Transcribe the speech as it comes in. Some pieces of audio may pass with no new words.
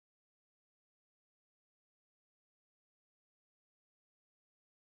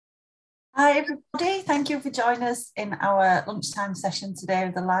Hi everybody, thank you for joining us in our lunchtime session today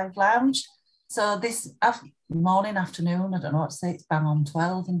with the Live Lounge. So this morning, afternoon, I don't know what to say, it's bang on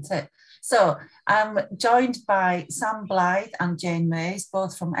 12, isn't it? So I'm joined by Sam Blyth and Jane Mays,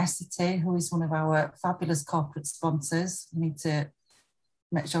 both from Essity, who is one of our fabulous corporate sponsors. We need to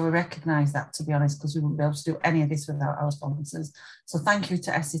make sure we recognise that, to be honest, because we wouldn't be able to do any of this without our sponsors. So thank you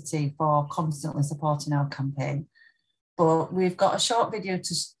to Essity for constantly supporting our campaign. But we've got a short video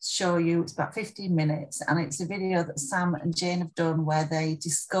to show you. It's about 15 minutes, and it's a video that Sam and Jane have done where they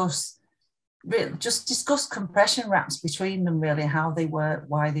discuss compression wraps between them, really, how they work,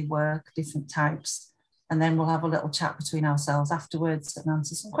 why they work, different types. And then we'll have a little chat between ourselves afterwards and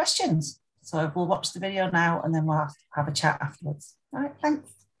answer some questions. So we'll watch the video now and then we'll have a chat afterwards. All right, thanks.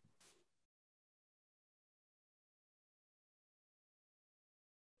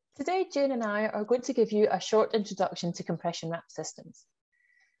 Today, Jane and I are going to give you a short introduction to compression wrap systems.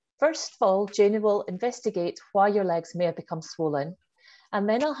 First of all, Jane will investigate why your legs may have become swollen, and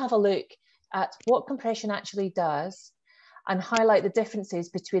then I'll have a look at what compression actually does and highlight the differences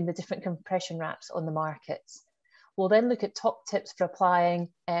between the different compression wraps on the market. We'll then look at top tips for applying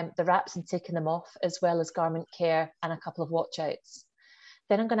the wraps and taking them off, as well as garment care and a couple of watch outs.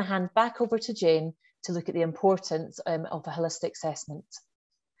 Then I'm going to hand back over to Jane to look at the importance of a holistic assessment.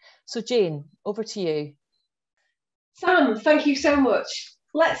 So Jane, over to you. Sam, thank you so much.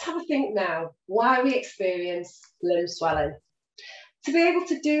 Let's have a think now why we experience limb swelling. To be able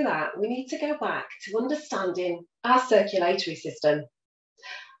to do that, we need to go back to understanding our circulatory system.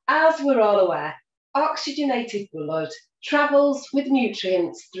 As we're all aware, oxygenated blood travels with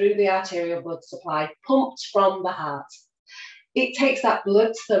nutrients through the arterial blood supply pumped from the heart. It takes that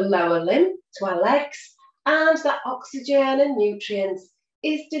blood to the lower limb, to our legs, and that oxygen and nutrients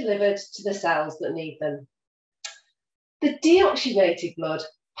is delivered to the cells that need them. The deoxygenated blood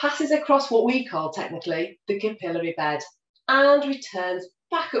passes across what we call technically the capillary bed and returns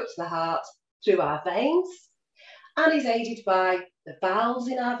back up to the heart through our veins and is aided by the valves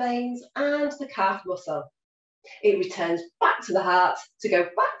in our veins and the calf muscle. It returns back to the heart to go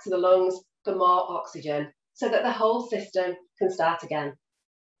back to the lungs for more oxygen so that the whole system can start again.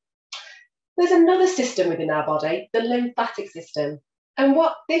 There's another system within our body, the lymphatic system. And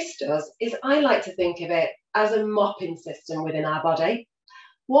what this does is I like to think of it as a mopping system within our body.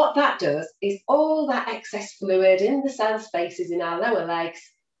 What that does is all that excess fluid in the cell spaces in our lower legs,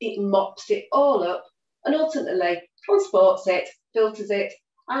 it mops it all up and ultimately transports it, filters it,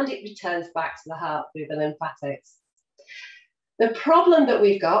 and it returns back to the heart through the lymphatics. The problem that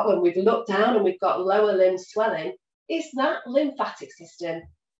we've got when we've looked down and we've got lower limb swelling is that lymphatic system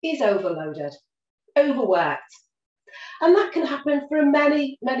is overloaded, overworked. And that can happen for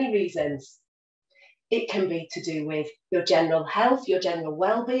many, many reasons. It can be to do with your general health, your general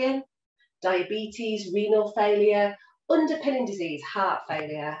well-being, diabetes, renal failure, underpinning disease, heart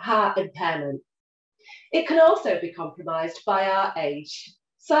failure, heart impairment. It can also be compromised by our age.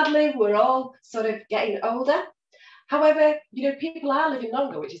 Sadly, we're all sort of getting older. However, people are living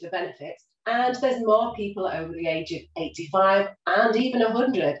longer, which is a benefit, and there's more people over the age of 85 and even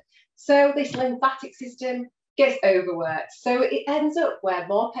 100. So this lymphatic system gets overworked. So it ends up where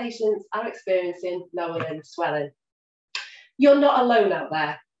more patients are experiencing lower limb swelling. You're not alone out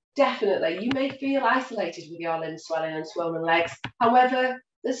there. Definitely, you may feel isolated with your limb swelling and swollen legs. However,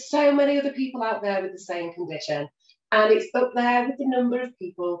 there's so many other people out there with the same condition, and it's up there with the number of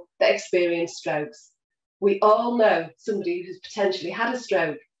people that experience strokes. We all know somebody who's potentially had a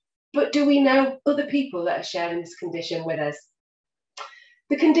stroke, but do we know other people that are sharing this condition with us?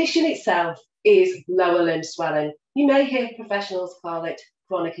 The condition itself is lower limb swelling. You may hear professionals call it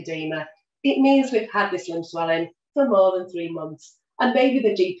chronic edema. It means we've had this limb swelling for more than 3 months, and maybe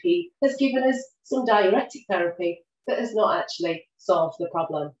the GP has given us some diuretic therapy that has not actually solved the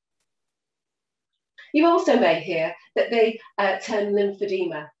problem. You also may hear that they term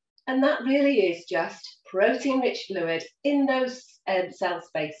lymphoedema, and that really is just protein-rich fluid in those cell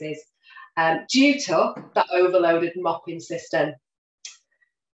spaces due to that overloaded mopping system.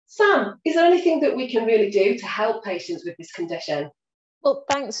 Sam, is there anything that we can really do to help patients with this condition? Well,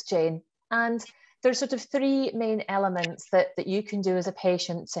 thanks, Jane. And there's sort of 3 main elements that you can do as a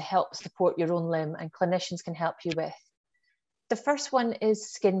patient to help support your own limb and clinicians can help you with. The first one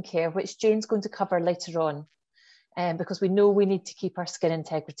is skincare, which Jane's going to cover later on, because we know we need to keep our skin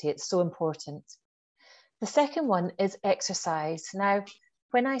integrity. It's so important. The second one is exercise. Now,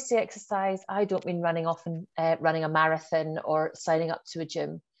 when I say exercise, I don't mean running a marathon or signing up to a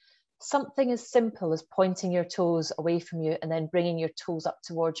gym. Something as simple as pointing your toes away from you and then bringing your toes up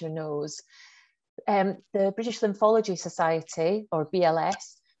towards your nose. The British Lymphology Society, or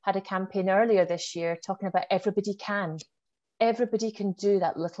BLS, had a campaign earlier this year talking about everybody can. Everybody can do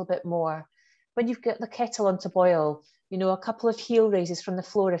that little bit more. When you've got the kettle on to boil, you know, a couple of heel raises from the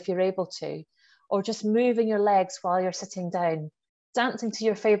floor if you're able to, or just moving your legs while you're sitting down, dancing to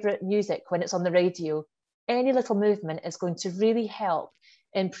your favourite music when it's on the radio. Any little movement is going to really help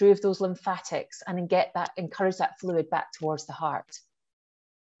improve those lymphatics and encourage that fluid back towards the heart.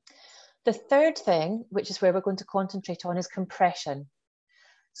 The third thing, which is where we're going to concentrate on, is compression.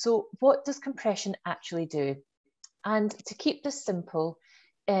 So what does compression actually do? And to keep this simple,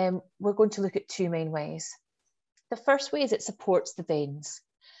 we're going to look at two main ways. The first way is it supports the veins.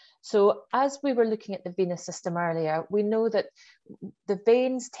 So as we were looking at the venous system earlier, we know that the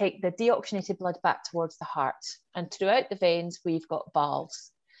veins take the deoxygenated blood back towards the heart. And throughout the veins, we've got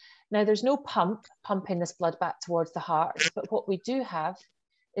valves. Now, there's no pump pumping this blood back towards the heart, but what we do have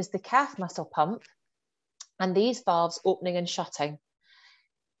is the calf muscle pump and these valves opening and shutting.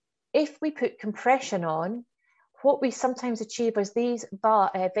 If we put compression on, what we sometimes achieve is these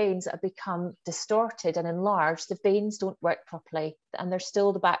veins that have become distorted and enlarged, the veins don't work properly and there's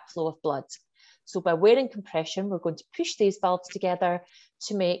still the backflow of blood. So by wearing compression, we're going to push these valves together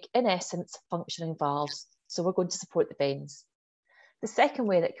to make, in essence, functioning valves. So we're going to support the veins. The second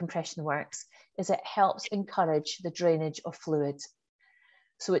way that compression works is it helps encourage the drainage of fluid.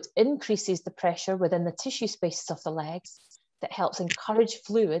 So it increases the pressure within the tissue spaces of the legs that helps encourage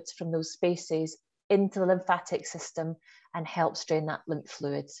fluids from those spaces into the lymphatic system and helps drain that lymph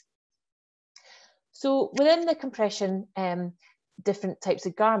fluid. So within the compression, different types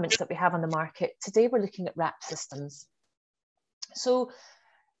of garments that we have on the market, today we're looking at wrap systems. So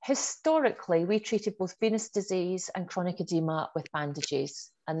historically, we treated both venous disease and chronic edema with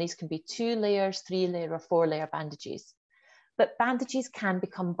bandages, and these can be 2 layers, 3 layer or 4 layer bandages. But bandages can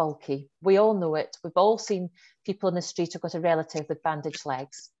become bulky. We all know it. We've all seen people in the street who've got a relative with bandaged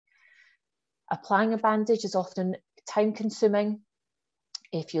legs. Applying a bandage is often time consuming.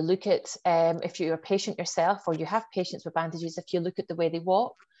 If you look at, if you're a patient yourself or you have patients with bandages, if you look at the way they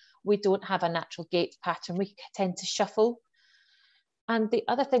walk, we don't have a natural gait pattern. We tend to shuffle. And the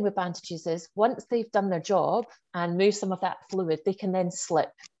other thing with bandages is once they've done their job and moved some of that fluid, they can then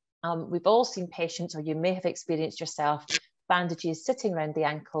slip. We've all seen patients, or you may have experienced yourself, bandages sitting around the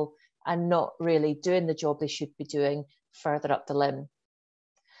ankle and not really doing the job they should be doing further up the limb.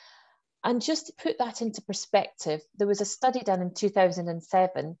 And just to put that into perspective, there was a study done in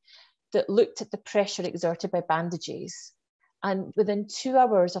 2007 that looked at the pressure exerted by bandages. And within 2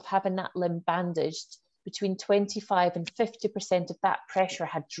 hours of having that limb bandaged, between 25 and 50% of that pressure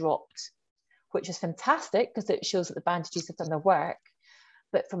had dropped, which is fantastic because it shows that the bandages have done their work.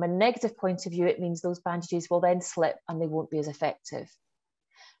 But from a negative point of view, it means those bandages will then slip and they won't be as effective.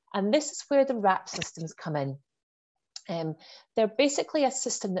 And this is where the wrap systems come in. They're basically a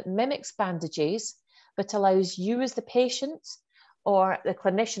system that mimics bandages, but allows you as the patient or the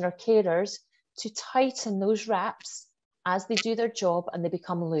clinician or carers to tighten those wraps as they do their job and they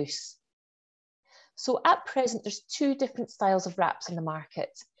become loose. So at present, there's 2 different styles of wraps in the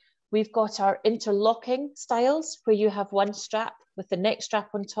market. We've got our interlocking styles where you have one strap with the next strap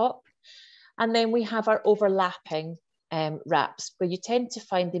on top. And then we have our overlapping wraps where you tend to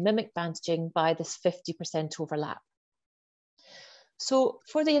find they mimic bandaging by this 50% overlap. So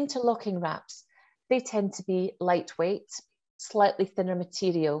for the interlocking wraps, they tend to be lightweight, slightly thinner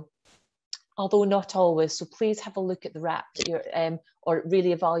material, although not always. So please have a look at the wrap that you're, or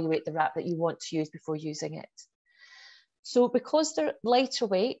really evaluate the wrap that you want to use before using it. So because they're lighter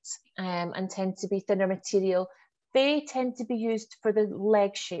weight and tend to be thinner material, they tend to be used for the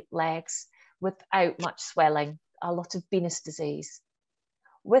leg-shaped legs without much swelling, a lot of venous disease.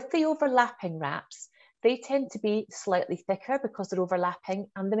 With the overlapping wraps, they tend to be slightly thicker because they're overlapping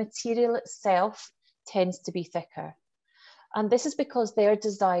and the material itself tends to be thicker. And this is because they're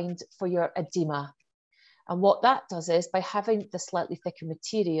designed for your edema. And what that does is by having the slightly thicker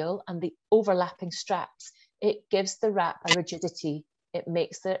material and the overlapping straps, it gives the wrap a rigidity. It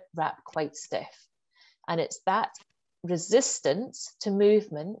makes the wrap quite stiff. And it's that resistance to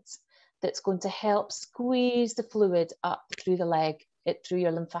movement that's going to help squeeze the fluid up through the leg, through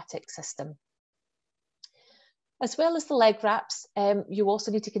your lymphatic system. As well as the leg wraps, you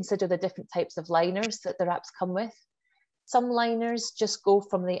also need to consider the different types of liners that the wraps come with. Some liners just go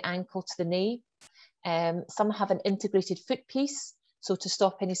from the ankle to the knee. Some have an integrated foot piece, so to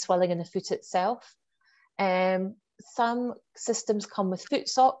stop any swelling in the foot itself. Some systems come with foot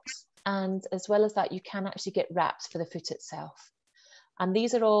socks, and as well as that, you can actually get wraps for the foot itself. And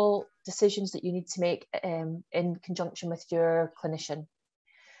these are all decisions that you need to make in conjunction with your clinician.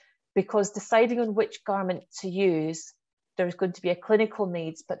 Because deciding on which garment to use, there's going to be a clinical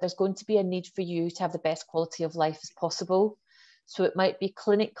need, but there's going to be a need for you to have the best quality of life as possible. So it might be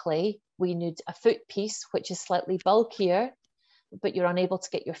clinically, we need a foot piece, which is slightly bulkier, but you're unable to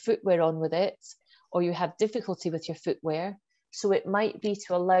get your footwear on with it, or you have difficulty with your footwear. So it might be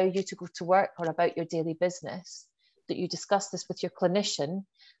to allow you to go to work or about your daily business, that you discuss this with your clinician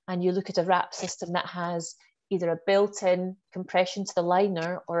and you look at a wrap system that has either a built-in compression to the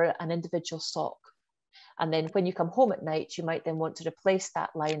liner or an individual sock. And then when you come home at night, you might then want to replace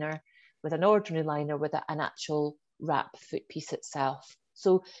that liner with an ordinary liner with an actual wrap foot piece itself.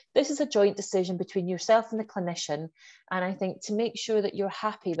 So this is a joint decision between yourself and the clinician. And I think to make sure that you're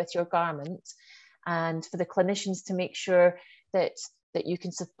happy with your garment, and for the clinicians to make sure that you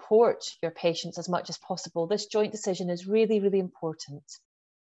can support your patients as much as possible, this joint decision is really, really important.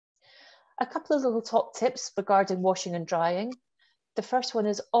 A couple of little top tips regarding washing and drying. The first one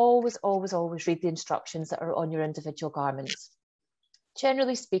is always, always, always read the instructions that are on your individual garments.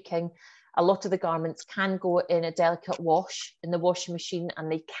 Generally speaking, a lot of the garments can go in a delicate wash in the washing machine,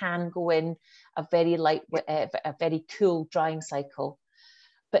 and they can go in a very light, a very cool drying cycle,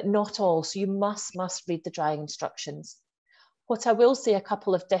 but not all. So you must read the drying instructions. What I will say, a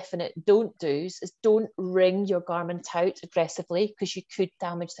couple of definite don't do's, is don't wring your garment out aggressively because you could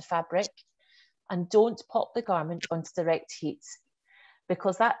damage the fabric, and don't pop the garment onto direct heat,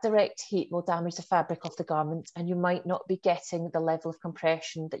 because that direct heat will damage the fabric of the garment and you might not be getting the level of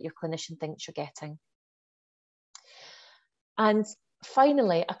compression that your clinician thinks you're getting. And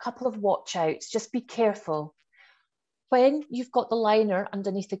finally, a couple of watch outs. Just be careful. When you've got the liner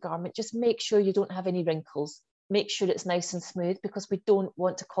underneath the garment, just make sure you don't have any wrinkles. Make sure it's nice and smooth, because we don't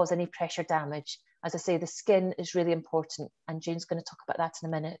want to cause any pressure damage. As I say, the skin is really important, and Jane's going to talk about that in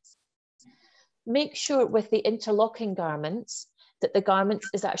a minute. Make sure with the interlocking garments that the garment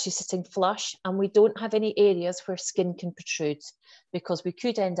is actually sitting flush and we don't have any areas where skin can protrude, because we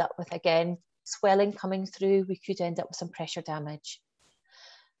could end up with, again, swelling coming through. We could end up with some pressure damage.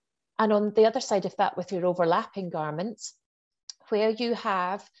 And on the other side of that, with your overlapping garments, where you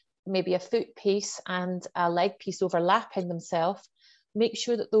have maybe a foot piece and a leg piece overlapping themselves, make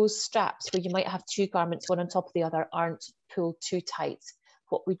sure that those straps where you might have two garments, one on top of the other, aren't pulled too tight.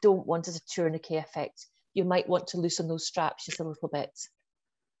 What we don't want is a tourniquet effect. You might want to loosen those straps just a little bit.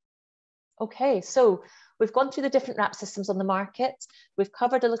 Okay, so we've gone through the different wrap systems on the market. We've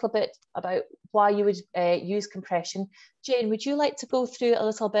covered a little bit about why you would use compression. Jane, would you like to go through a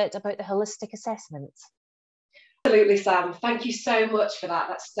little bit about the holistic assessment? Absolutely, Sam. Thank you so much for that.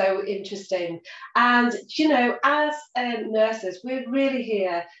 That's so interesting. And, you know, as nurses, we're really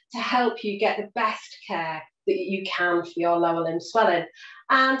here to help you get the best care that you can for your lower limb swelling.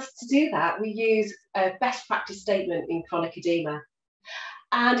 And to do that, we use a best practice statement in chronic edema.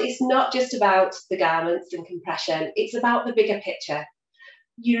 And it's not just about the garments and compression, it's about the bigger picture.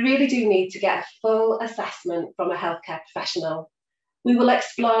 You really do need to get a full assessment from a healthcare professional. We will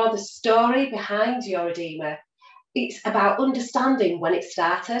explore the story behind your edema. It's about understanding when it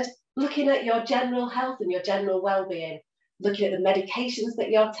started, looking at your general health and your general well-being, looking at the medications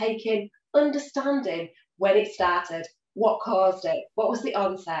that you're taking, understanding when it started, what caused it, what was the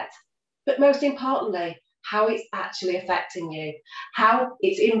onset, but most importantly, how it's actually affecting you, how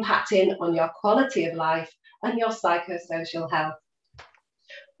it's impacting on your quality of life and your psychosocial health.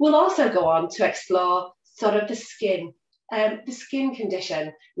 We'll also go on to explore sort of the skin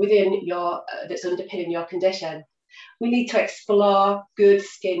condition within your that's underpinning your condition. We need to explore good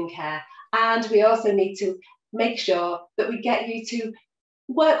skincare, and we also need to make sure that we get you to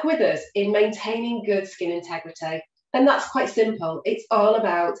work with us in maintaining good skin integrity. And that's quite simple. It's all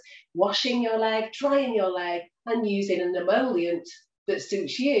about washing your leg, drying your leg, and using an emollient that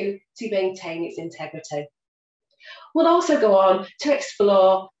suits you to maintain its integrity. We'll also go on to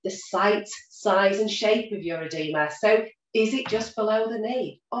explore the site, size, and shape of your edema. So is it just below the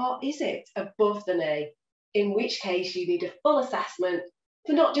knee, or is it above the knee? In which case you need a full assessment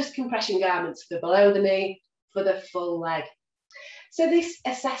for not just compression garments for below the knee, for the full leg. So this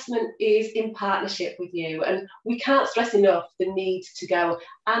assessment is in partnership with you, and we can't stress enough the need to go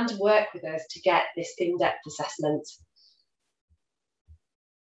and work with us to get this in-depth assessment.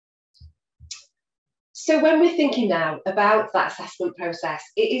 So when we're thinking now about that assessment process,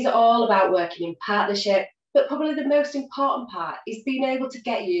 it is all about working in partnership, but probably the most important part is being able to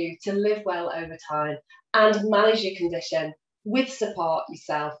get you to live well over time and manage your condition with support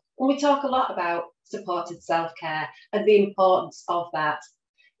yourself. And we talk a lot about supported self-care and the importance of that.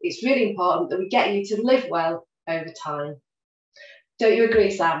 It's really important that we get you to live well over time. Don't you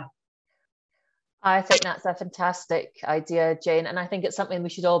agree, Sam? I think that's a fantastic idea, Jane, and I think it's something we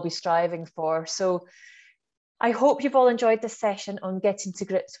should all be striving for. So I hope you've all enjoyed this session on getting to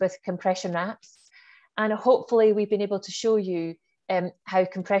grips with compression wraps, and hopefully we've been able to show you how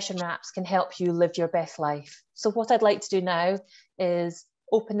compression wraps can help you live your best life. So what I'd like to do now is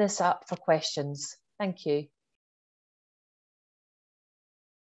open this up for questions. Thank you.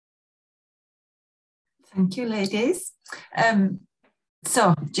 Thank you, ladies.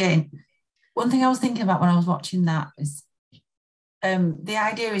 So, Jane, one thing I was thinking about when I was watching that is the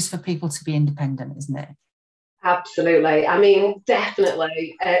idea is for people to be independent, isn't it? Absolutely. I mean,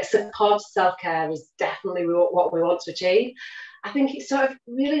 definitely. Support self-care is definitely what we want to achieve. I think it's sort of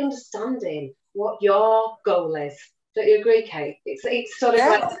really understanding what your goal is. Don't you agree, Kate? It's sort of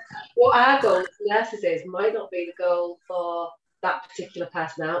like what our goal as nurses is might not be the goal for that particular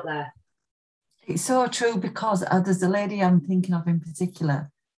person out there. It's so true, because there's a lady I'm thinking of in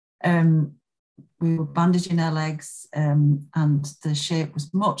particular. We were bandaging her legs and the shape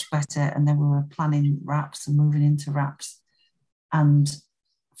was much better, and then we were planning wraps and moving into wraps. And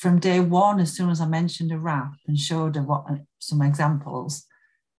from day one, as soon as I mentioned a wrap and showed her some examples,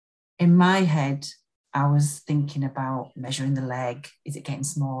 in my head, I was thinking about measuring the leg. Is it getting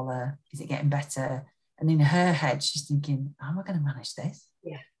smaller? Is it getting better? And in her head, she's thinking, how am I going to manage this?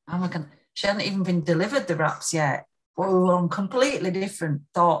 Yeah. How am I going to... She hadn't even been delivered the wraps yet. We were on completely different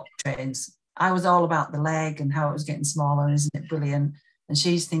thought trains. I was all about the leg and how it was getting smaller, and isn't it brilliant? And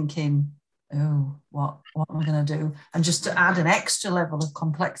she's thinking, oh, what am I going to do? And just to add an extra level of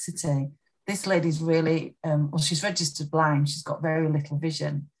complexity, this lady's really, well, she's registered blind. She's got very little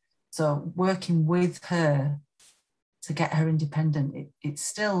vision. So working with her to get her independent, it's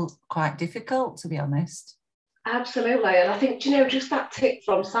still quite difficult, to be honest. Absolutely. And I think, you know, just that tip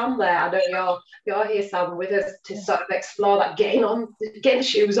from Sam there, I know you're here, Sam, with us to sort of explore that getting the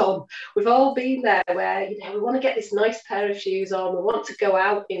shoes on. We've all been there where, you know, we want to get this nice pair of shoes on. We want to go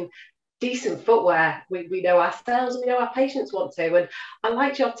out in decent footwear. We know ourselves and we know our patients want to. And I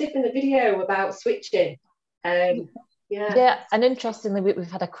liked your tip in the video about switching. Yeah, and interestingly,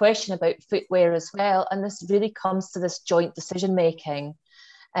 we've had a question about footwear as well. And this really comes to this joint decision making.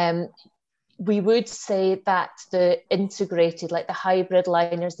 We would say that the integrated, like the hybrid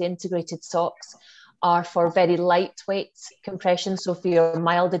liners, the integrated socks are for very lightweight compression, so for your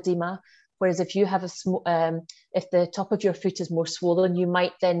mild edema. Whereas if you have if the top of your foot is more swollen, you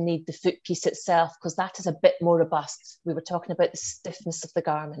might then need the foot piece itself, because that is a bit more robust. We were talking about the stiffness of the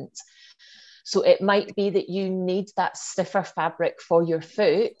garment. So it might be that you need that stiffer fabric for your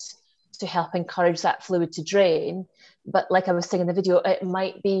foot to help encourage that fluid to drain. But like I was saying in the video, it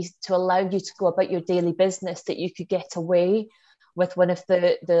might be to allow you to go about your daily business, that you could get away with one of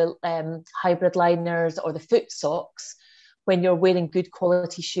the hybrid liners or the foot socks when you're wearing good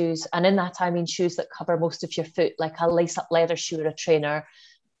quality shoes. And in that, I mean shoes that cover most of your foot, like a lace-up leather shoe or a trainer.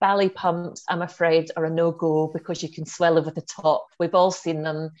 Ballet pumps, I'm afraid, are a no-go because you can swell over the top. We've all seen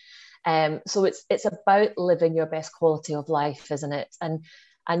them. So it's about living your best quality of life, isn't it?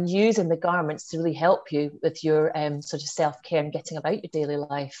 And using the garments to really help you with your sort of self-care and getting about your daily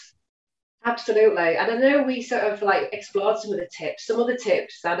life. Absolutely. And I know we sort of like explored some of the tips. Some of the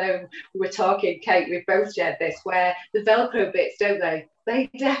tips, I know we were talking, Kate, we've both shared this, where the Velcro bits, don't they? They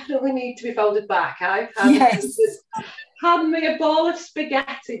definitely need to be folded back. I've had me a ball of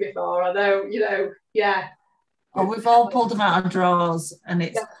spaghetti before, I know, you know, yeah. Oh, we've all pulled them out of drawers, and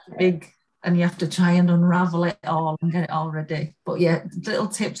it's big, and you have to try and unravel it all and get it all ready. But yeah, little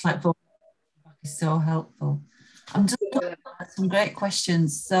tips like that is so helpful. I'm just looking at some great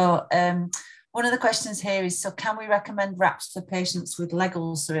questions. So one of the questions here is, so can we recommend wraps for patients with leg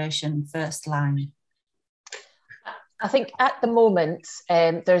ulceration first line? I think at the moment,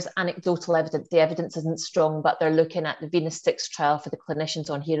 there's anecdotal evidence. The evidence isn't strong, but they're looking at the Venus Sticks trial for the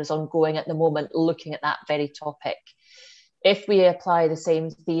clinicians on here is ongoing at the moment, looking at that very topic. If we apply the same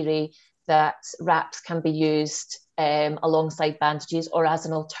theory that wraps can be used alongside bandages or as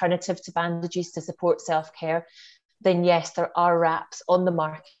an alternative to bandages to support self-care, then yes, there are wraps on the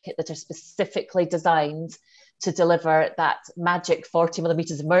market that are specifically designed to deliver that magic 40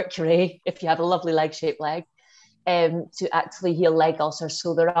 millimeters of mercury, if you have a lovely leg-shaped leg, to actually heal leg ulcers.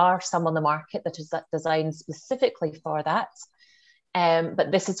 So there are some on the market that is designed specifically for that.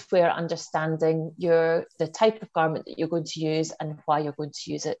 But this is where understanding the type of garment that you're going to use and why you're going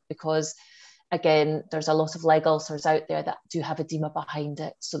to use it, because again, there's a lot of leg ulcers out there that do have edema behind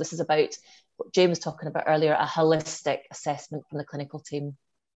it. So this is about what Jane was talking about earlier, a holistic assessment from the clinical team.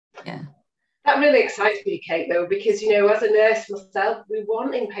 Yeah. That really excites me, Kate, though, because, you know, as a nurse myself, we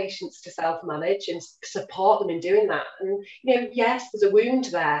want patients to self-manage and support them in doing that. And, you know, yes, there's a wound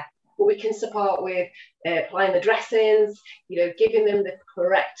there. but we can support with applying the dressings, giving them the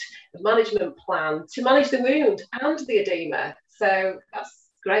correct management plan to manage the wound and the edema. So that's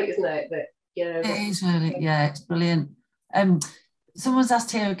great, isn't it? It is really, yeah, it's brilliant. Someone's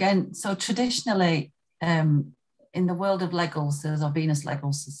asked here again, so traditionally in the world of leg ulcers or venous leg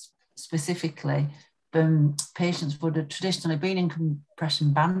ulcers specifically, patients would have traditionally been in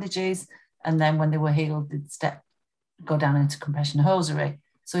compression bandages, and then when they were healed, they'd go down into compression hosiery.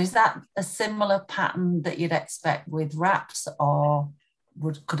 So is that a similar pattern that you'd expect with wraps, or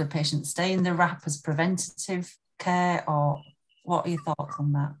could a patient stay in the wrap as preventative care, or what are your thoughts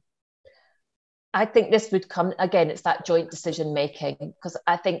on that? I think this would come, again, it's that joint decision making, because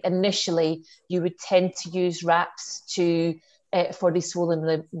I think initially you would tend to use wraps for these swollen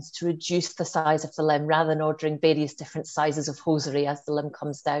limbs to reduce the size of the limb, rather than ordering various different sizes of hosiery as the limb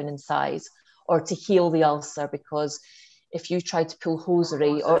comes down in size, or to heal the ulcer, because if you try to pull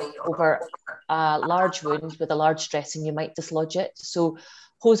hosiery over a large wound with a large dressing, you might dislodge it. So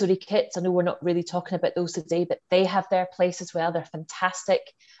hosiery kits, I know we're not really talking about those today, but they have their place as well. They're fantastic.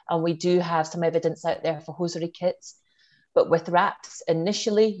 And we do have some evidence out there for hosiery kits. But with wraps,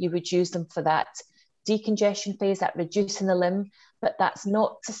 initially, you would use them for that decongestion phase, that reducing the limb. But that's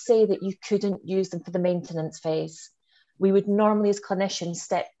not to say that you couldn't use them for the maintenance phase. We would normally, as clinicians,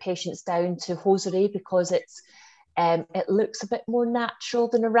 step patients down to hosiery because it looks a bit more natural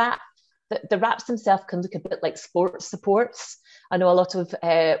than a wrap. The wraps themselves can look a bit like sports supports. I know a lot of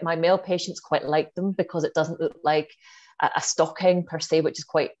my male patients quite like them because it doesn't look like a stocking per se, which is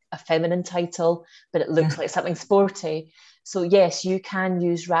quite a feminine title, but it looks like something sporty. So yes, you can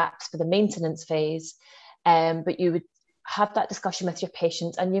use wraps for the maintenance phase, but you would have that discussion with your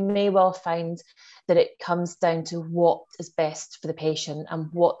patient, and you may well find that it comes down to what is best for the patient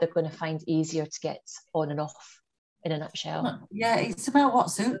and what they're going to find easier to get on and off, in a nutshell. Yeah, it's about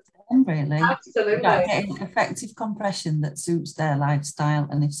what suits them, really. Absolutely. About getting effective compression that suits their lifestyle.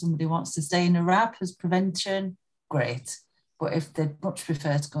 And if somebody wants to stay in a wrap as prevention, great. But if they'd much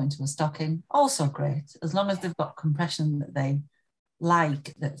prefer to go into a stocking, also great. As long as they've got compression that they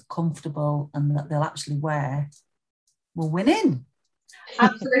like, that's comfortable, and that they'll actually wear, we're winning.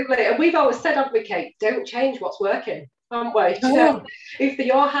 Absolutely. And we've always said, advocate, don't change what's working, haven't we? If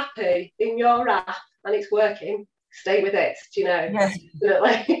you're happy in your wrap and it's working, stay with it, Yes.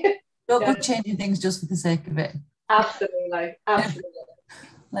 Definitely. Don't go changing things just for the sake of it. Absolutely.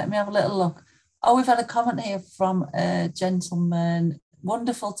 Let me have a little look. Oh, we've had a comment here from a gentleman.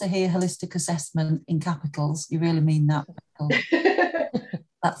 Wonderful to hear holistic assessment in capitals. You really mean that?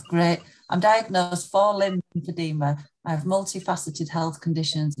 That's great. I'm diagnosed 4 limb lymphedema. I have multifaceted health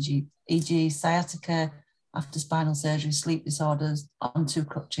conditions, e.g. sciatica, after spinal surgery, sleep disorders, on 2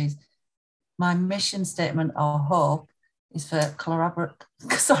 crutches. My mission statement or hope is for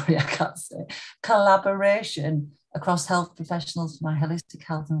collaboration across health professionals for my holistic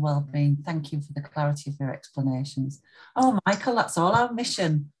health and well-being. Thank you for the clarity of your explanations. Oh, Michael, that's all our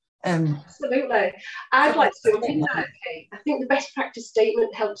mission. Absolutely. I'd like to jump in there, Kate. I think the best practice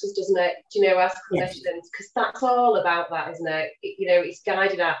statement helps us, doesn't it, as clinicians, because that's all about that, isn't it? It's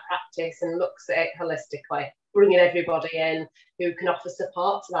guiding our practice and looks at it holistically, bringing everybody in who can offer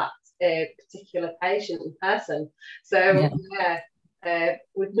support to that particular patient and person. So,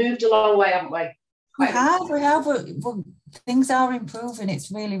 we've moved a long way, haven't we? We have. Well, things are improving.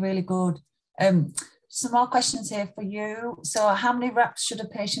 It's really, really good. Some more questions here for you. So how many wraps should a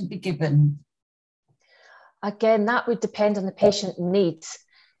patient be given? Again, that would depend on the patient needs.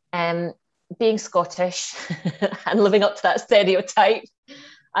 Being Scottish and living up to that stereotype,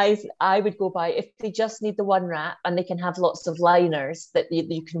 I would go by, if they just need the 1 wrap and they can have lots of liners, that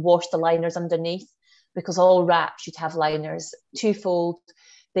you can wash the liners underneath, because all wraps should have liners, 2-fold.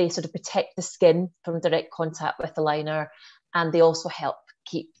 They sort of protect the skin from direct contact with the liner, and they also help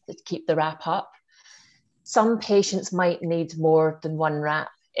keep the wrap up. Some patients might need more than 1 wrap.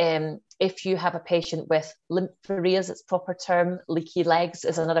 If you have a patient with lymphoedema, its proper term, leaky legs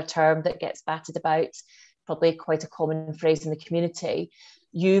is another term that gets batted about, probably quite a common phrase in the community,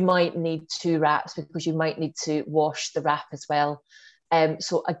 you might need 2 wraps because you might need to wash the wrap as well.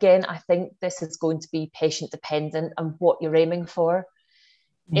 So again, I think this is going to be patient dependent on what you're aiming for.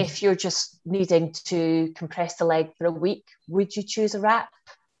 If you're just needing to compress the leg for a week, would you choose a wrap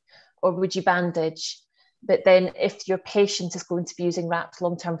or would you bandage? But then if your patient is going to be using wraps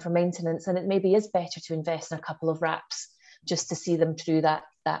long-term for maintenance, then it maybe is better to invest in a couple of wraps just to see them through that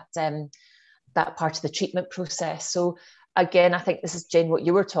part of the treatment process. So again, I think this is, Jane, what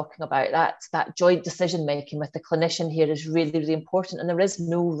you were talking about, that joint decision-making with the clinician here is really, really important. And there is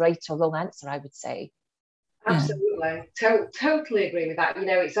no right or wrong answer, I would say. Absolutely. Totally agree with that. You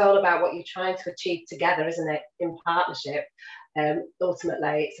know, it's all about what you're trying to achieve together, isn't it, in partnership.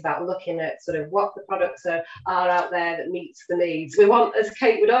 Ultimately, it's about looking at sort of what the products are out there that meets the needs. We want, as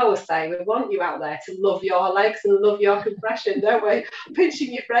Kate would always say, we want you out there to love your legs and love your compression, don't we?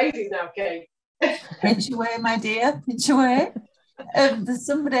 Pinching your phrases now, Kate. Pinch away, my dear, pinch away.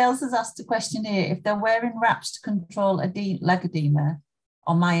 Somebody else has asked a question here. If they're wearing wraps to control leg edema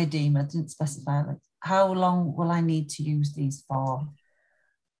or myedema, didn't specify, like, how long will I need to use these for?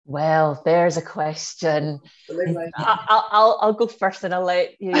 Well, there's a question. Absolutely. I'll go first, and I'll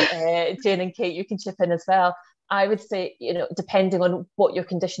let you, Jane and Kate, you can chip in as well. I would say, you know, depending on what your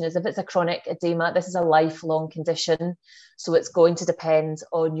condition is, if it's a chronic edema, this is a lifelong condition. So it's going to depend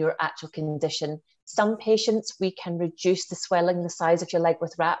on your actual condition. Some patients, we can reduce the swelling, the size of your leg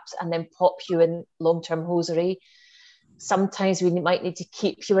with wraps, and then pop you in long-term hosiery. Sometimes we might need to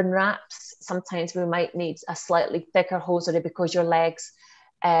keep you in wraps. Sometimes we might need a slightly thicker hosiery because your legs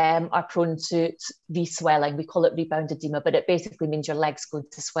are prone to re-swelling. We call it rebound edema, but it basically means your leg's going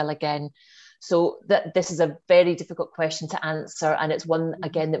to swell again. So this is a very difficult question to answer, and it's one,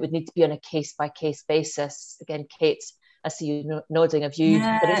 again, that would need to be on a case-by-case basis. Again, Kate, I see you nodding. Have you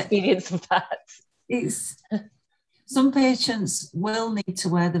had experience of that? Some patients will need to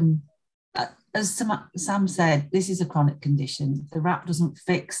wear them. As Sam said, this is a chronic condition. The wrap doesn't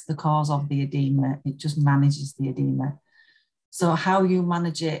fix the cause of the edema, it just manages the edema. So how you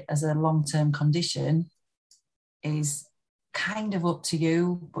manage it as a long-term condition is kind of up to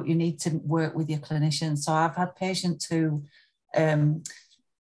you, but you need to work with your clinician. So I've had patients who, the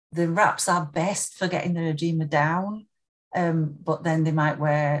wraps are best for getting their edema down, but then they might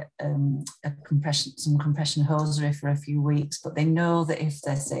wear some compression hosiery for a few weeks, but they know that if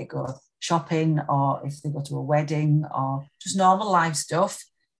they, say, go shopping, or if they go to a wedding, or just normal life stuff,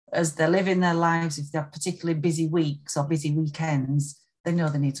 as they're living their lives, if they're particularly busy weeks or busy weekends, they know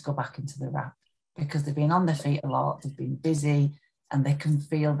they need to go back into the wrap because they've been on their feet a lot, they've been busy, and they can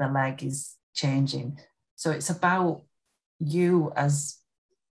feel their leg is changing. So it's about you as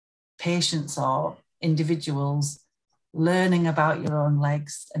patients or individuals learning about your own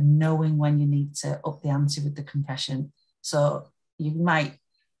legs and knowing when you need to up the ante with the compression. So you might,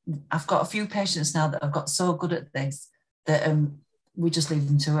 I've got a few patients now that have got so good at this that we just leave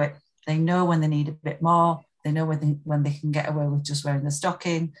them to it. They know when they need a bit more. They know when they can get away with just wearing the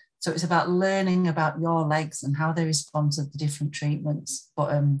stocking. So it's about learning about your legs and how they respond to the different treatments.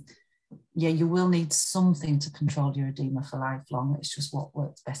 But yeah, you will need something to control your edema for lifelong. It's just what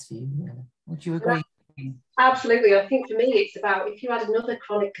works best for you, really. Would you agree? Absolutely. I think for me, it's about, if you had another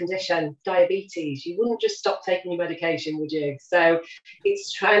chronic condition, diabetes, you wouldn't just stop taking your medication, would you? So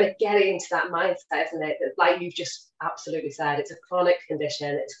it's trying to get it into that mindset, isn't it? That, like you've just absolutely said, it's a chronic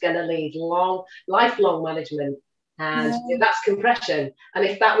condition. It's going to need lifelong management. And that's compression. And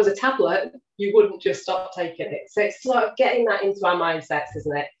if that was a tablet, you wouldn't just stop taking it. So it's sort of getting that into our mindsets,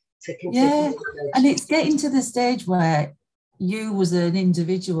 isn't it? To continue. Yeah, and it's getting to the stage where you as an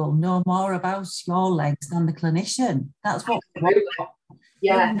individual know more about your legs than the clinician. That's what you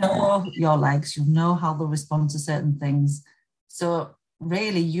know your legs, you know how they'll respond to certain things. So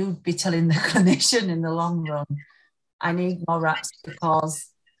really you'd be telling the clinician in the long run, I need more wraps because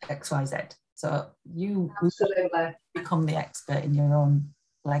XYZ. So you become the expert in your own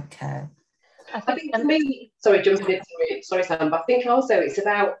leg care. I think for me, sorry, Sam, but I think also it's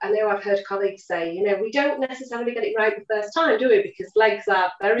about, I know I've heard colleagues say, you know, we don't necessarily get it right the first time, do we? Because legs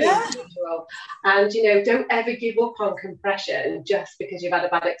are very individual. And, you know, don't ever give up on compression just because you've had a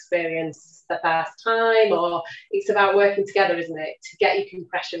bad experience the first time, or it's about working together, isn't it? To get your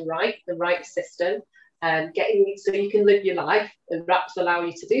compression right, the right system, and getting so you can live your life, and wraps allow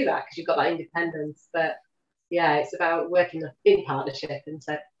you to do that because you've got that independence. But yeah, it's about working in partnership, isn't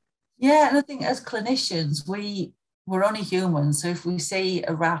it? Yeah, and I think as clinicians, we're only human. So if we see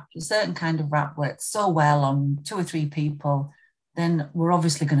a certain kind of wrap works so well on 2 or 3 people, then we're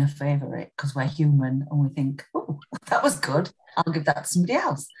obviously going to favour it because we're human and we think, oh, that was good, I'll give that to somebody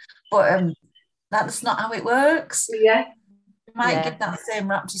else. But that's not how it works. Yeah. You might give that same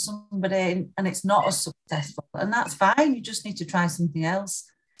wrap to somebody and it's not as successful, and that's fine. You just need to try something else.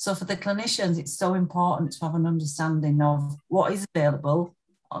 So for the clinicians, it's so important to have an understanding of what is available,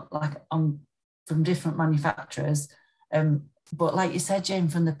 from different manufacturers, but like you said, Jane,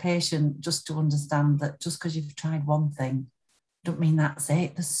 from the patient, just to understand that just because you've tried one thing don't mean that's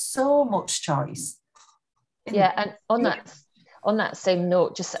it. There's so much choice. And on that same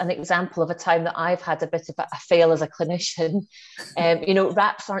note, just an example of a time that I've had a bit of a fail as a clinician. You know,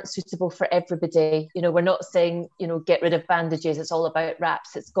 wraps aren't suitable for everybody. You know, we're not saying, you know, get rid of bandages. It's all about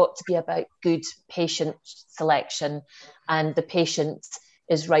wraps. It's got to be about good patient selection, and the patient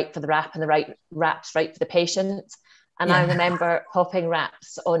is right for the wrap and the right wrap's right for the patient. And I remember popping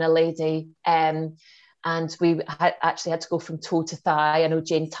wraps on a lady, and we actually had to go from toe to thigh. I know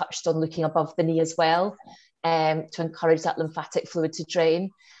Jane touched on looking above the knee as well, to encourage that lymphatic fluid to drain.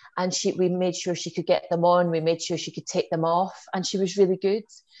 And we made sure she could get them on. We made sure she could take them off, and she was really good.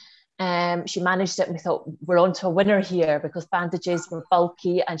 She managed it, and we thought, we're on to a winner here, because bandages were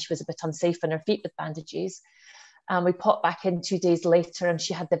bulky and she was a bit unsafe on her feet with bandages. And we popped back in 2 days later, and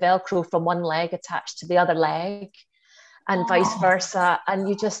she had the Velcro from one leg attached to the other leg, and vice versa. And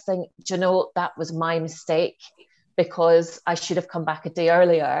you just think, do you know, that was my mistake, because I should have come back a day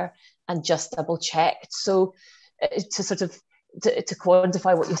earlier and just double checked. So to sort of to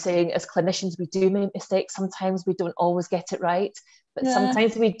quantify what you're saying, as clinicians, we do make mistakes. Sometimes we don't always get it right, but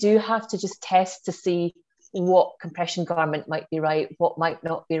sometimes we do have to just test to see what compression garment might be right, what might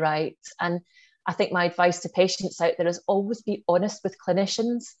not be right. And I think my advice to patients out there is always be honest with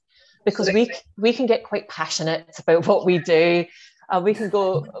clinicians, because we can get quite passionate about what we do. We can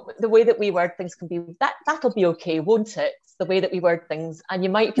go, the way that we word things can be, that'll be okay, won't it? The way that we word things. And you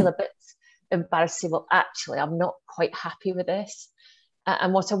might feel a bit embarrassed to say, well, actually, I'm not quite happy with this.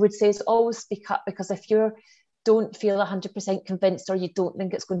 And what I would say is always speak up, because if you don't feel 100% convinced, or you don't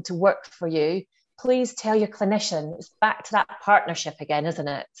think it's going to work for you, please tell your clinician. It's back to that partnership again, isn't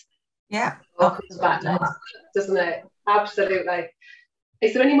it? Yeah. Comes back, doesn't it? Absolutely.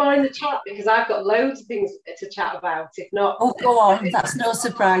 Is there any more in the chat? Because I've got loads of things to chat about. If not, oh, go on. That's no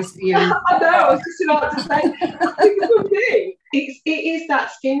surprise for you. I know. I was just about to say. I think the good thing it is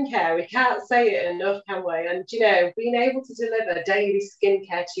that skincare. We can't say it enough, can we? And you know, being able to deliver daily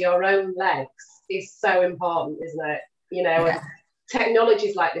skincare to your own legs is so important, isn't it? You know, and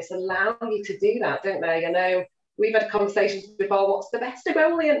technologies like this allow you to do that, don't they? I know we've had conversations before. What's the best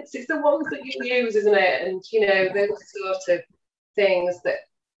emollients? It's the ones that you use, isn't it? And you know, those sort of things that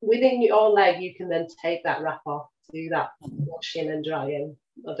within your leg you can then take that wrap off, do that washing and drying.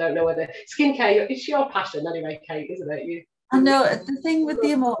 I don't know whether skincare, it's your passion anyway, Kate, isn't it? I know the thing with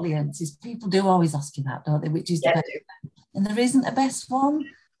the emollients is people do always ask you that, don't they? Which is the best. And there isn't a best one.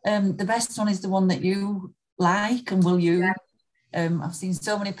 The best one is the one that you like and will use. I've seen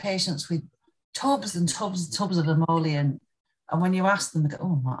so many patients with tubs and tubs and tubs of emollient, and when you ask them, they go,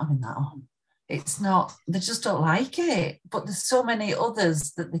 oh, I'm not having that on. It's not, they just don't like it. But there's so many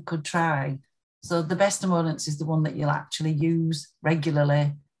others that they could try. So the best emollients is the one that you'll actually use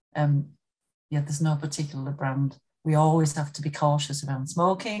regularly. There's no particular brand. We always have to be cautious around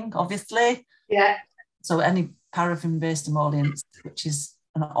smoking, obviously. Yeah. So any paraffin-based emollients, which is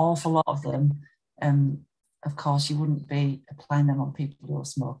an awful lot of them, of course, you wouldn't be applying them on people who are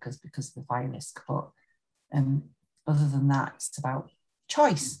smokers because of the fire risk. But other than that, it's about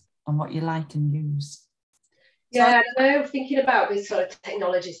choice on what you like and use. Yeah, I know, thinking about these sort of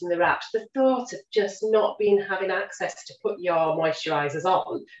technologies in the wraps, the thought of just not having access to put your moisturisers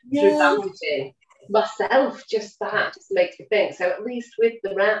on through bandaging, myself, just that just makes me think. So at least with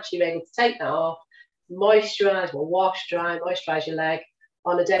the wraps, you're able to take that off, moisturise, or wash, dry, moisturise your leg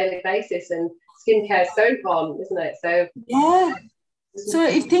on a daily basis. And skincare is so important, isn't it? So yeah. So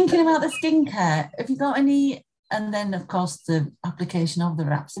if thinking about the skincare, have you got any, and then of course the application of the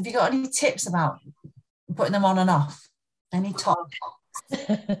wraps, have you got any tips about putting them on and off? Any top?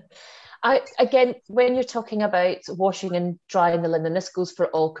 Again, when you're talking about washing and drying the linen, this goes for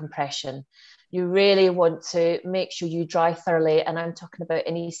all compression. You really want to make sure you dry thoroughly, and I'm talking about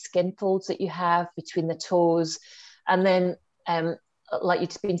any skin folds that you have between the toes, and then like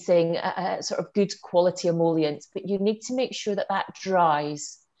you've been saying, sort of good quality emollients, but you need to make sure that that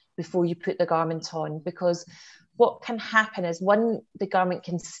dries before you put the garment on, because what can happen is, one, the garment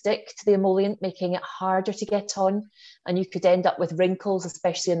can stick to the emollient, making it harder to get on, and you could end up with wrinkles,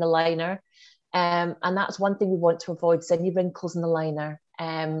 especially in the liner. And that's one thing we want to avoid, is any wrinkles in the liner,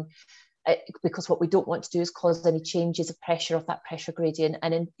 because what we don't want to do is cause any changes of pressure of that pressure gradient.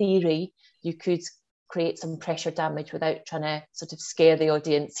 And in theory, you could create some pressure damage without trying to sort of scare the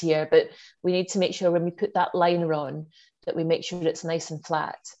audience here. But we need to make sure when we put that liner on that we make sure it's nice and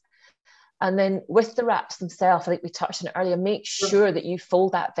flat. And then with the wraps themselves, I think we touched on it earlier, make sure that you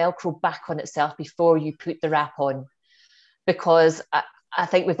fold that Velcro back on itself before you put the wrap on. Because I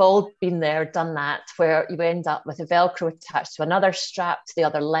think we've all been there, done that, where you end up with a Velcro attached to another strap, to the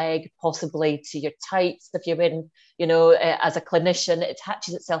other leg, possibly to your tights. If you're in, as a clinician, it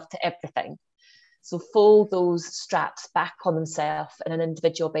attaches itself to everything. So fold those straps back on themselves on an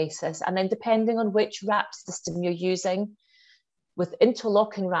individual basis. And then depending on which wrap system you're using, with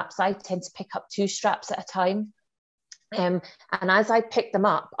interlocking wraps, I tend to pick up 2 straps at a time. And as I pick them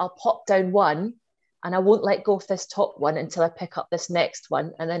up, I'll pop down one and I won't let go of this top one until I pick up this next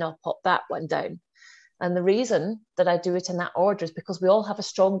one, and then I'll pop that one down. And the reason that I do it in that order is because we all have a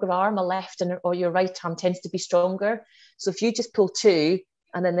stronger arm, a left and or your right arm tends to be stronger. So if you just pull 2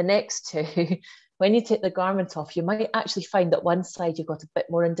 and then the next 2, when you take the garment off, you might actually find that one side you've got a bit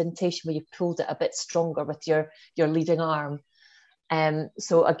more indentation where you pulled it a bit stronger with your leading arm.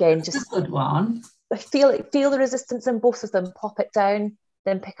 So again, just a good one. Feel the resistance in both of them, pop it down,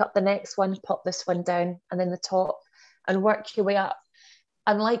 then pick up the next one, pop this one down, and then the top, and work your way up.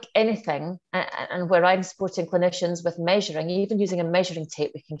 And like anything, and where I'm supporting clinicians with measuring, even using a measuring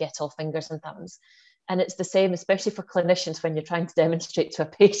tape, we can get all fingers and thumbs. And it's the same, especially for clinicians when you're trying to demonstrate to a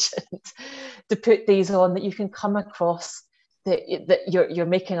patient to put these on, that you can come across that you're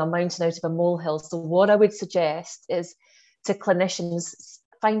making a mountain out of a molehill. So what I would suggest is to clinicians,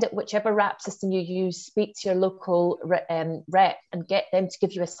 find out whichever wrap system you use, speak to your local rep and get them to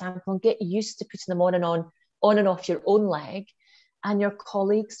give you a sample and get used to putting them on and off your own leg and your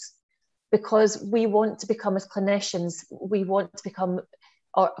colleagues, because we want to become, as clinicians, we want to become,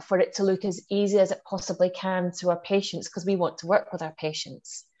 or for it to look as easy as it possibly can to our patients, because we want to work with our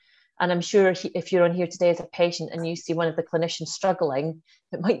patients. And I'm sure if you're on here today as a patient and you see one of the clinicians struggling,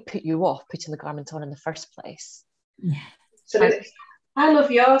 it might put you off putting the garment on in the first place. Yeah. So I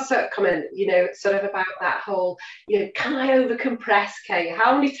love your sort of comment, sort of about that whole, can I overcompress, Kate?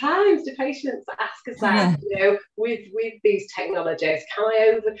 How many times do patients ask us that, with these technologies? Can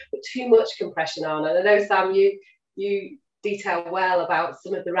I put too much compression on? And I know, Sam, you detail well about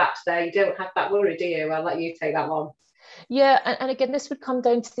some of the wraps there. You don't have that worry, do you? I'll let you take that one. Yeah, and again, this would come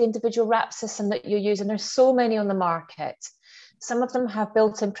down to the individual wrap system that you're using. There's so many on the market. Some of them have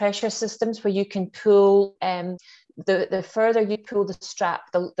built-in pressure systems where you can pull, the further you pull the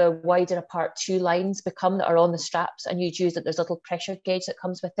strap, the wider apart 2 lines become that are on the straps, and you'd use it. There's a little pressure gauge that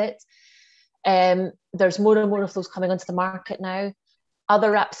comes with it. There's more and more of those coming onto the market now.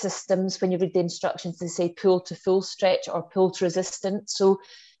 Other wrap systems, when you read the instructions, they say pull to full stretch or pull to resistance. So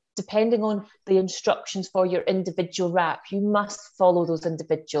depending on the instructions for your individual wrap, you must follow those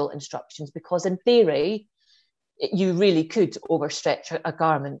individual instructions, because in theory, you really could overstretch a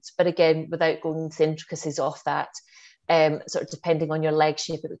garment. But again, without going into the intricacies of that, sort of depending on your leg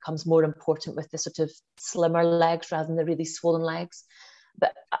shape, it becomes more important with the sort of slimmer legs rather than the really swollen legs.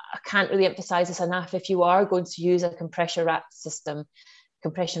 But I can't really emphasize this enough. If you are going to use a compression wrap system,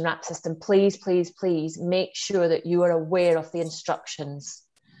 please, please, please make sure that you are aware of the instructions.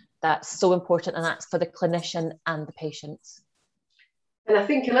 That's so important, and that's for the clinician and the patients. And I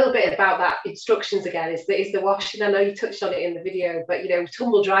think a little bit about that instructions again is the washing. I know you touched on it in the video, but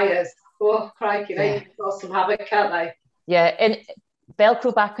tumble dryers, oh crikey, they can cause some havoc, can't they? Yeah, and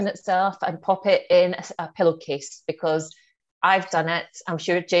Velcro back on itself and pop it in a pillowcase, because I've done it. I'm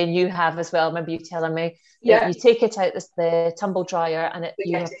sure, Jane, you have as well. Remember you telling me? Yeah. You take it out the tumble dryer, and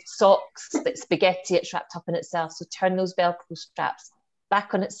you have socks, spaghetti, it's wrapped up in itself. So turn those Velcro straps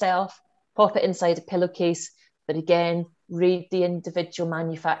back on itself, pop it inside a pillowcase. But again, read the individual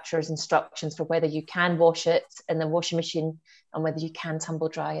manufacturer's instructions for whether you can wash it in the washing machine and whether you can tumble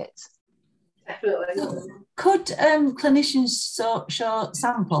dry it. Definitely. Could clinicians show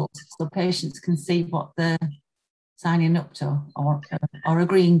samples so patients can see what they're signing up to or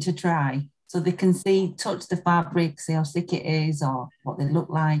agreeing to try, so they can touch the fabric, see how thick it is or what they look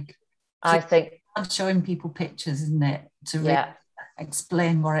like? I think showing people pictures, isn't it, to really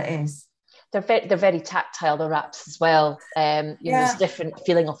explain what it is. They're very tactile, the wraps as well. There's different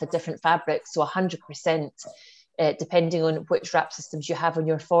feeling of the different fabrics. So 100%, depending on which wrap systems you have on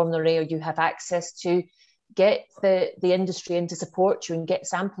your formulary or you have access to, get the industry in to support you and get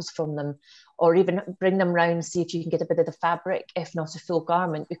samples from them, or even bring them round and see if you can get a bit of the fabric, if not a full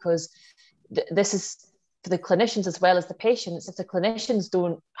garment, because this is for the clinicians as well as the patients. If the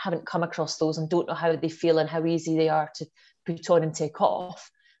clinicians haven't come across those and don't know how they feel and how easy they are to put on and take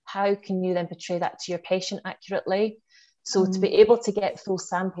off, how can you then portray that to your patient accurately? So to be able to get full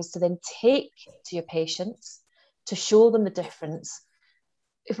samples to then take to your patients, to show them the difference.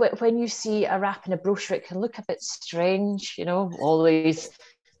 When you see a wrap in a brochure, it can look a bit strange, all these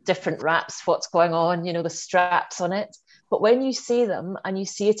different wraps, what's going on, the straps on it. But when you see them and you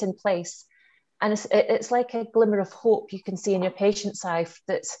see it in place, and it's like a glimmer of hope you can see in your patient's eye,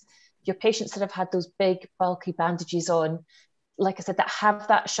 that your patients that have had those big bulky bandages on, like I said, that have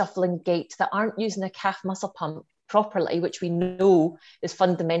that shuffling gait, that aren't using a calf muscle pump properly, which we know is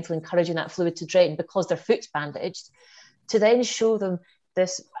fundamentally encouraging that fluid to drain because their foot's bandaged, to then show them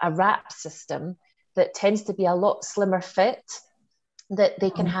a wrap system that tends to be a lot slimmer fit, that they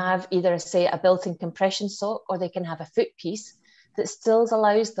can have either, say, a built-in compression sock, or they can have a foot piece that still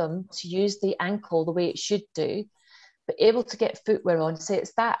allows them to use the ankle the way it should do, but able to get footwear on. So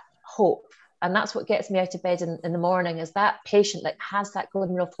it's that hope. And that's what gets me out of bed in the morning, is that patient that has that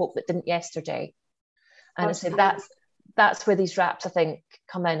glimmer of hope that didn't yesterday. And I say that's where these wraps, I think,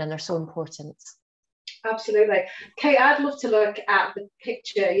 come in, and they're so important. Absolutely. Kate, I'd love to look at the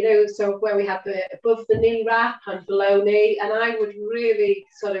picture, so where we have the above the knee wrap and below knee, and I would really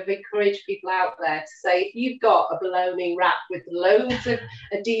sort of encourage people out there to say, if you've got a below knee wrap with loads of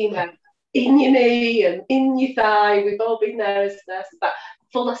edema in your knee and in your thigh, we've all been there as nurses, that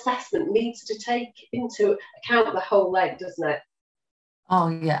full assessment needs to take into account the whole leg, doesn't it? Oh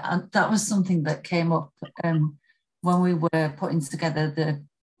yeah, and that was something that came up when we were putting together the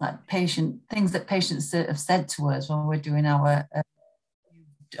things that patients have said to us when we're doing our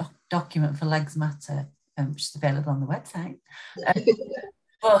document for Legs Matter, which is available on the website.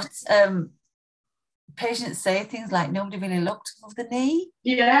 But patients say things like, nobody really looked above the knee.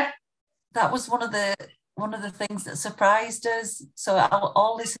 Yeah, that was one of the things that surprised us. So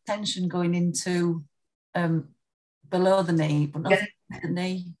all this attention going into below the knee, but not the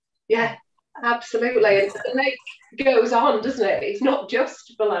knee. Yeah, absolutely. And the leg goes on, doesn't it? It's not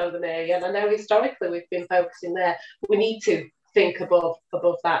just below the knee. And I know historically we've been focusing there. We need to think above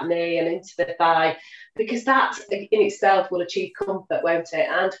that knee and into the thigh, because that in itself will achieve comfort, won't it?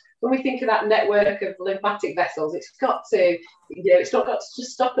 And when we think of that network of lymphatic vessels, it's got to, it's not got to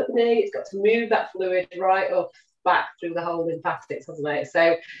just stop at the knee, it's got to move that fluid right up back through the whole lymphatics, hasn't it?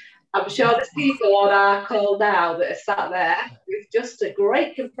 So I'm sure there's people on our call now that are sat there with just a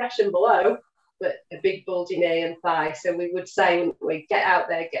great compression below, but a big bulgy knee and thigh. So we would say, wouldn't we, get out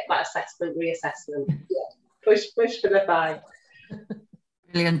there, get that assessment, reassessment. Yeah. Push for the thigh.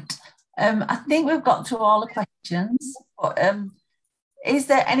 Brilliant. I think we've got through all the questions, but is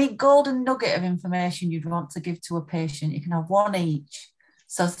there any golden nugget of information you'd want to give to a patient? You can have one each.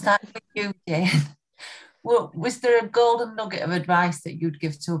 So starting with you, Jane. Well, was there a golden nugget of advice that you'd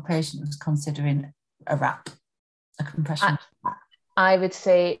give to a patient who's considering a wrap, a compression? I would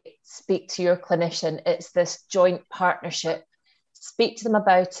say speak to your clinician. It's this joint partnership. Speak to them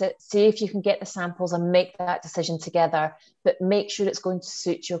about it, see if you can get the samples and make that decision together, but make sure it's going to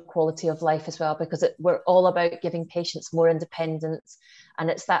suit your quality of life as well, because we're all about giving patients more independence,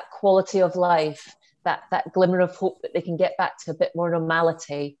 and it's that quality of life, that glimmer of hope that they can get back to a bit more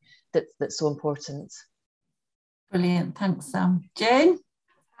normality that's so important. Brilliant, thanks Sam. Jane?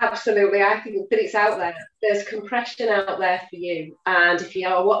 Absolutely, I think that it's out there. There's compression out there for you, and if you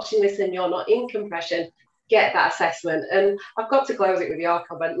are watching this and you're not in compression, get that assessment. And I've got to close it with your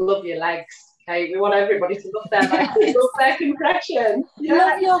comment, love your legs. Okay, we want everybody to love their legs, love their compression. Yeah.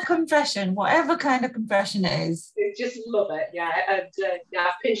 Love your compression, whatever kind of compression it is. Just love it, yeah. And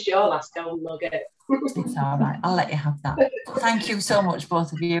I've pinched your last golden nugget. It's all right, I'll let you have that. Thank you so much,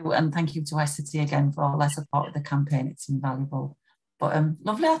 both of you, and thank you to Essity again for all their support of the campaign. It's invaluable. But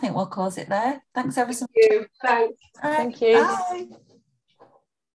lovely, I think we'll close it there. Thanks ever so much. Thanks. Thank you. Bye.